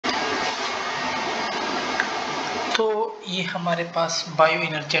तो ये हमारे पास बायो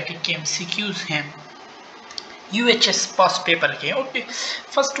एनर्जेटिक के MCQs हैं UHS पास पेपर के। ओके,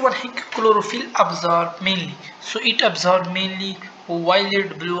 फर्स्ट वन है कि chlorophyll absorb mainly, so it absorb mainly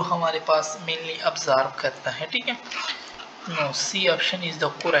violet blue हमारे पास मेनली अब्जॉर्ब करता है, ठीक है। No, C option is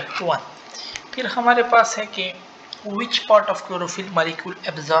the correct one. फिर हमारे पास है कि which part of chlorophyll molecule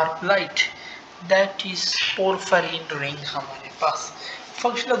absorb light, that is porphyrin ring हमारे पास।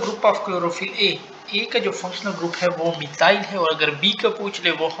 Functional group of chlorophyll A का जो फंक्शनल ग्रुप है वो मिथाइल है, और अगर बी का पूछ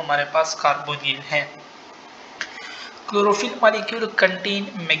ले वो हमारे पास कार्बोनिल है। Chlorophyll molecule contain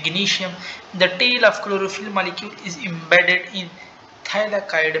magnesium. The tail of chlorophyll molecule is embedded in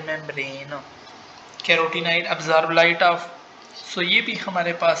thylakoid membrane. Carotenoid absorb light of, so ये भी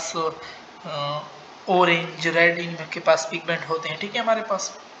हमारे पास ऑरेंज रेड इनके पास पिगमेंट होते हैं, ठीक है। हमारे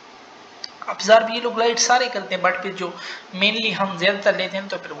पास अब्जॉर्ब ये लोग लाइट सारे करते हैं, बट फिर जो मेनली हम ज्यादातर लेते हैं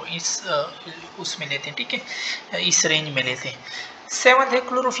तो फिर वो इस उसमें लेते हैं, ठीक है, इस रेंज में लेते हैं। सेवंथ है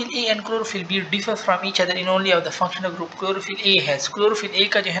chlorophyll A and chlorophyll be differ from each other in only of the functional group. Chlorophyll A has, chlorophyll A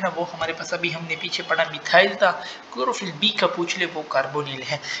का जो है ना वो हमारे पास अभी हमने पीछे पढ़ा मिथाइल था। क्लोरोफिल बी का पूछ ले वो कार्बोनिल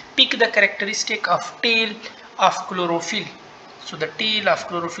है। Pick the characteristic of tell of chlorophyll, so the tell of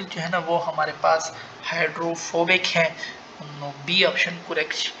chlorophyll जो है ना वो हमारे पास हाइड्रोफोबिक है। No, B option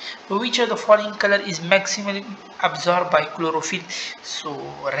correct. Which of the following color is maximally absorbed by chlorophyll? So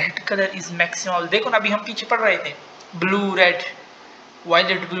red color is maximum. देखो ना, अभी हम पीछे पढ़ रहे थे blue red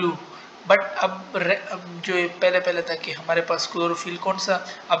violet blue, but अब जो पहले था कि हमारे पास क्लोरोफिल कौन सा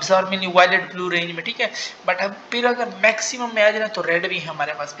अब्जॉर्ब में नहीं, वायलेट ब्लू रेंज में, ठीक है। बट अब फिर अगर मैक्सिमम में आ जाए तो रेड भी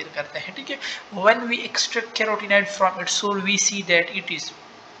हमारे पास फिर करते हैं, ठीक है। When we extract carotenoid from its soul we see that it is,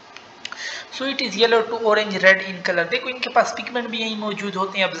 so it is yellow to orange red in colour. देखो इनके पास पिगमेंट भी यही मौजूद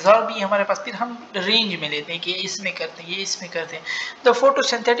होते हैं, अब्जॉर्ब भी हमारे पास, फिर हम रेंज में लेते हैं कि ये इसमें करते हैं, ये इसमें करते हैं। The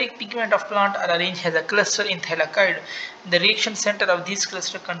photosynthetic pigment of plant are arrange has a cluster in थैलाकोइड। The reaction centre of this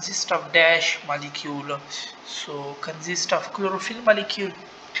cluster consist of dash molecule, so consist of chlorophyll molecule.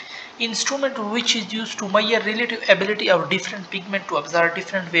 Instrument which is used to measure relative ability of different pigment to absorb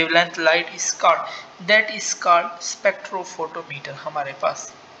different wavelength light is called, that is called spectrophotometer हमारे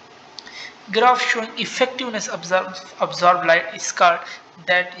पास। Graph showing effectiveness absorb light is called,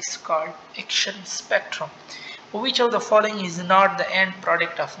 that is called action spectrum. Which of the following is not the end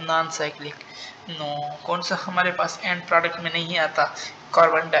product of non-cyclic? No, कौन सा हमारे पास end product में नहीं आता?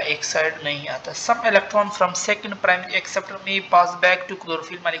 Carbon dioxide नहीं आता। Some electron from second primary acceptor may pass back to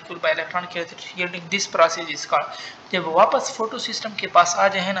chlorophyll molecule by electron yielding. This process is called, जब वापस फोटो सिस्टम के पास आ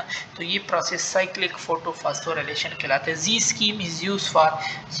जाए ना तो ये प्रोसेस साइक्लिक फोटोफॉस्फोराइलेशन कहलाता है। जी स्कीम इज यूज फॉर,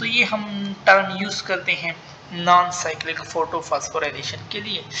 सो ये हम टर्म यूज करते हैं नॉन साइक्लिक फोटोफॉस्फोराइलेशन के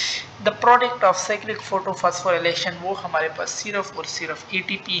लिए। The product of cyclic photophosphorylation वो हमारे पास सिर्फ और सिर्फ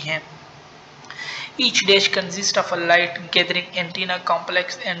ATP है। Each dash consists of a light gathering antenna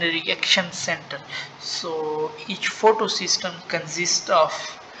complex and reaction center. So each photosystem consists of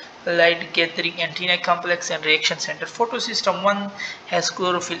light gathering antenna complex and reaction center. Photosystem 1 has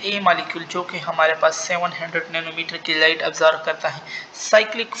chlorophyll A molecule जो कि हमारे पास 700 nanometre की light absorb करता है।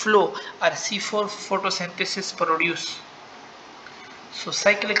 Cyclic flow और C4 photosynthesis produce. So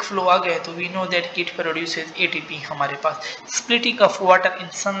cyclic flow आ गया तो we know that it produces ATP हमारे पास। Splitting of water in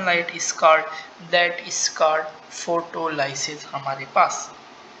sunlight is called, that is called photolysis हमारे पास।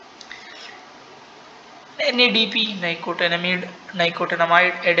 NADP nicotinamide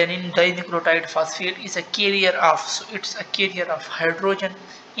adenine dinucleotide phosphate is a carrier of, so it's a carrier of hydrogen.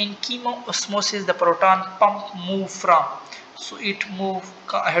 In chemoosmosis the proton pump move from, so it move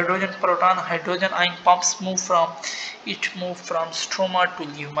hydrogen ion pumps move from stroma to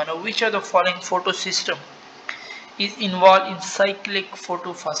lumen. Now which of the following photosystem is involved in cyclic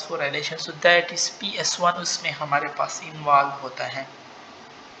photophosphorylation? So that is PS1 उसमें हमारे पास involve होता है।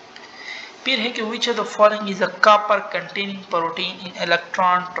 फिर है कि which of the following is a copper containing protein in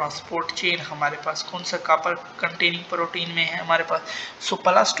electron transport chain? हमारे पास कौन सा copper containing protein में है हमारे पास? सो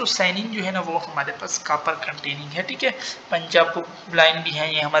प्लास्टोसाइनिन जो है ना वो हमारे पास copper containing है, ठीक है। पंजाब लाइन भी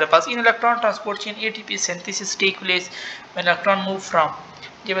है ये हमारे पास। इन electron transport chain ATP synthesis take place when electron move from,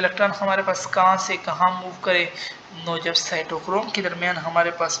 जब इलेक्ट्रॉन हमारे पास कहाँ से कहाँ मूव करे, नो जब साइटोक्रोम के दरमियान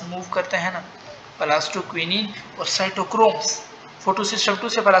हमारे पास मूव करते हैं ना प्लास्टोक्विनिन और साइटोक्रोम्स, फोटो सिस्टम 2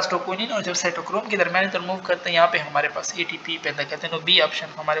 से प्लास्टोक्विनिन और जब साइटोक्रोम के दरमियान इधर मूव करते हैं यहाँ पे हमारे पास ATP पैदा करते हैं। बी ऑप्शन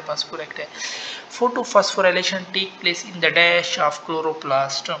हमारे पास करेक्ट है। Photophosphorylation take place in the dash of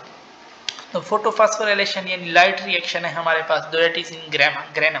chloroplast. तो फोटोफॉस्फोराइलेशन यानी लाइट रिएक्शन है हमारे पास, that is in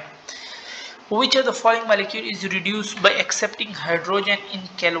granum. Which of the following molecule is reduced by accepting hydrogen in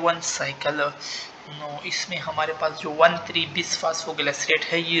Calvin cycle? No, इसमें हमारे पास जो 1,3 bisphosphoglycerate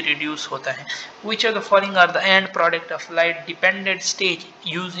है ये रिड्यूस होता है। Which of the following are the end product of light dependent stage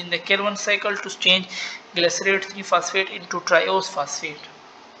use in the Calvin cycle to change glycerate 3-phosphate into ट्राइओस phosphate.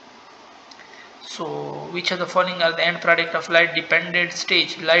 So which of the following are the end product of light dependent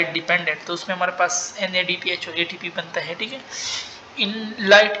stage, light dependent तो उसमें हमारे पास NADPH और ATP बनता है, ठीक है। In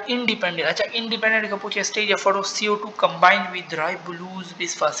light independent, अच्छा independent का पूछे, stage of photo CO2 combine with राइबोलूज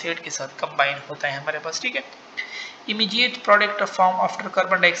bisphosphate के साथ कंबाइन होता है हमारे पास, ठीक है। Immediate product of form after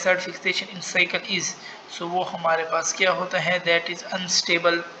carbon dioxide fixation in cycle is, सो वो हमारे पास क्या होता है, that is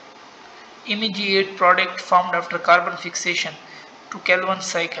unstable. Immediate product formed after carbon fixation two Calvin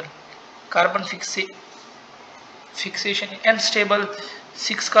cycle, carbon fixation unstable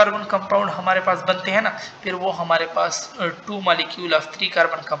 6 carbon compound हमारे पास बनते हैं ना, फिर वो हमारे पास 2 मॉलिक्यूल ऑफ 3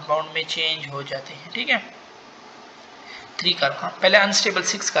 कार्बन कंपाउंड में चेंज हो जाते हैं, ठीक है। 3 कार्बन, हाँ पहले अनस्टेबल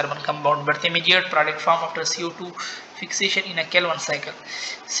 6 कार्बन कंपाउंड बढ़ते हैं। Immediate product form after CO2 fixation इन अ केल्विन साइकिल,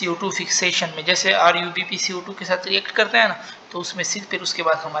 CO2 फिक्सेशन में जैसे RuBp CO2 के साथ रिएक्ट करता है ना, तो उसमें फिर उसके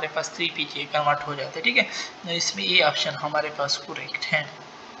बाद हमारे पास 3PK कन्वर्ट हो जाते हैं, ठीक है। इसमें ये ऑप्शन हमारे पास करेक्ट है।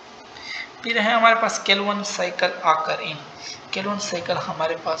 फिर है हमारे पास केल्विन साइकिल आकर इन, केल्विन साइकिल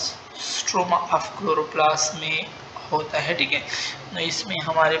हमारे पास स्ट्रोमा ऑफ क्लोरोप्लास्ट में होता है, ठीक है। इसमें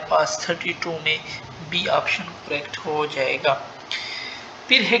हमारे पास 32 में बी ऑप्शन करेक्ट हो जाएगा।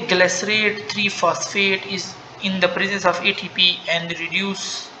 फिर है glycerate 3-phosphate is in the presence of ATP and reduce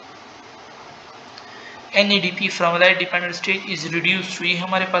NADP from light dependent stage is reduce to, ये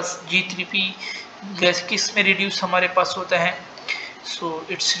हमारे पास G3P गैस किस में रिड्यूस हमारे पास होता है, so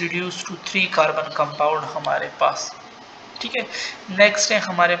it's reduce to 3 carbon compound हमारे पास, ठीक है। नेक्स्ट है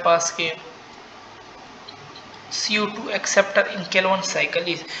हमारे पास के CO2 acceptor in Calvin cycle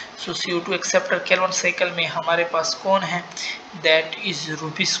is, so CO2 acceptor Calvin cycle में हमारे पास कौन है, दैट इज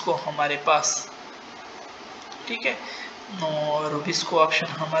रुबिस्को हमारे पास, ठीक है। रुबिस्को ऑप्शन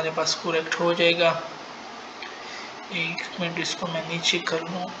हमारे पास करेक्ट हो जाएगा। एक मिनट इसको मैं नीचे कर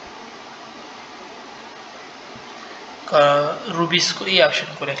लूँ, रुबिस्को ये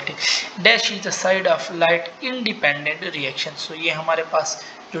ऑप्शन करेक्ट है। Dash is the side of light independent reaction, सो ये हमारे पास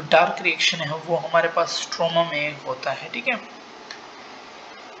जो डार्क रिएक्शन है वो हमारे पास स्ट्रोमा में होता है, ठीक है।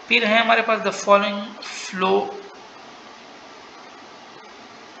 फिर है हमारे पास द फॉलोइंग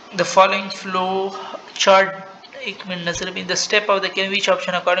फ्लो चार्ट, एक मिनट नजर में, the step of the which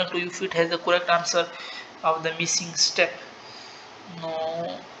option according to you fit has the correct answer of the missing step,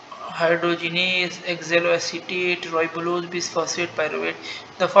 no hydrogenase, oxaloacetate, ribulose, bisphosphate, pyruvate.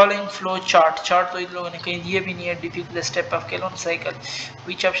 The following flow chart तो इन लोगों ने कहीं दिए भी नहीं है। Depict the step of kelvin cycle.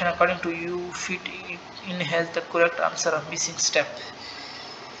 Which option according to you fit in has the correct answer of missing step?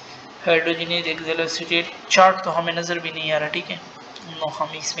 Hydrogenase, oxaloacetate chart तो हमें नजर भी नहीं आ रहा, ठीक है। नो,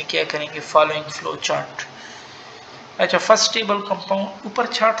 हम इसमें क्या करेंगे, फॉलोइंग फ्लो चार्ट। अच्छा, फर्स्ट टेबल कंपाउंड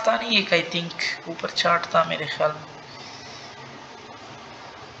ऊपर चार्ट था नहीं एक, आई थिंक ऊपर चार्ट था मेरे ख्याल में,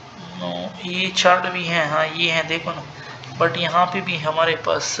 ये चार्ट भी है, हाँ ये है देखो ना, बट यहाँ पे भी हमारे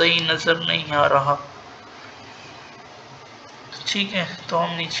पास सही नज़र नहीं आ रहा, ठीक है। तो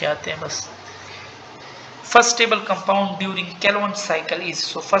हम नीचे आते हैं बस। First table compound during Calvin cycle is,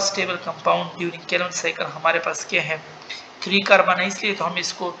 so first table compound during Calvin cycle हमारे पास क्या है, 3 कार्बन है, इसलिए तो हम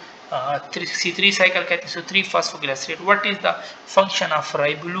इसको C3 साइकिल कहते हैं। सो 3-phosphoglycerate। What is the function of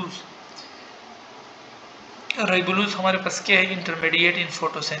राइबोलूज, राइबोलूज हमारे पास क्या है, इंटरमीडिएट इन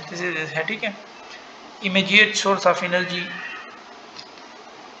फोटोसिंथेसिस है, ठीक है। Immediate source of energy,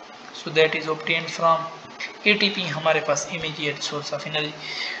 so that is obtained from ATP हमारे पास इमीडिएट सोर्स ऑफ एनर्जी।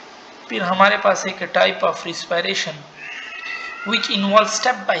 फिर हमारे पास एक type of respiration which involve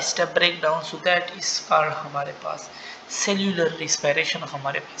step by step break down, so that is called हमारे पास cellular respiration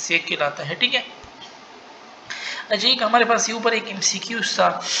हमारे पास ये कहलाता है, ठीक है। अच्छा, एक हमारे पास ये ऊपर एक MCQ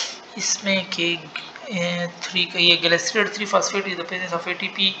था, इसमें के 3 का ये glycerate 3-phosphate is the presence of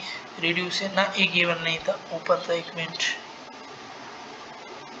ATP reduce है ना, एक गिवन नहीं था, ऊपर था, एक minute.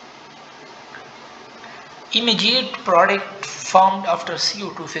 Immediate product formed after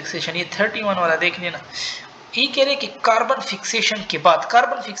CO2 fixation, ये 31 वाला देख लेना। ये कह रहे कि कार्बन फिक्सेशन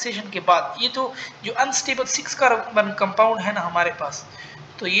के बाद ये तो जो अनस्टेबल 6 कार्बन कंपाउंड है ना हमारे पास,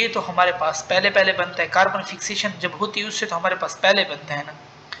 तो ये तो हमारे पास पहले बनता है। कार्बन फिक्सेशन जब होती है उससे तो हमारे पास पहले बनता है ना,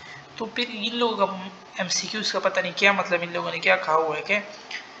 तो फिर इन लोगों का MCQs का पता नहीं क्या मतलब, इन लोगों ने क्या कहा हुआ है क्या,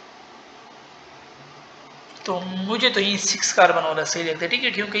 तो मुझे तो ये 6 कार्बन वाला सही लगता है, ठीक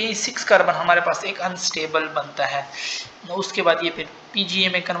है, क्योंकि ये 6 कार्बन हमारे पास एक अनस्टेबल बनता है, उसके बाद ये फिर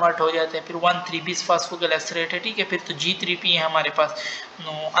PGA में कन्वर्ट हो जाते हैं, फिर 1,3 बिस फास्फोग्लिसरेट है, ठीक है। फिर तो G3P है हमारे पास,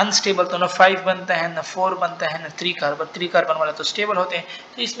 नो अनस्टेबल तो ना 5 बनता है ना 4 बनता है ना 3 कार्बन वाला तो स्टेबल होते हैं।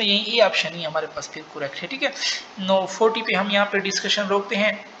 तो इसमें यही ये ऑप्शन ही हमारे पास फिर करेक्ट है, ठीक है। नो 40 पे हम यहाँ पे डिस्कशन रोकते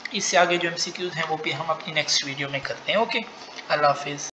हैं, इससे आगे जो MCQs हैं वो भी हम अपनी नेक्स्ट वीडियो में करते हैं। ओके, अल्लाह हाफिज़।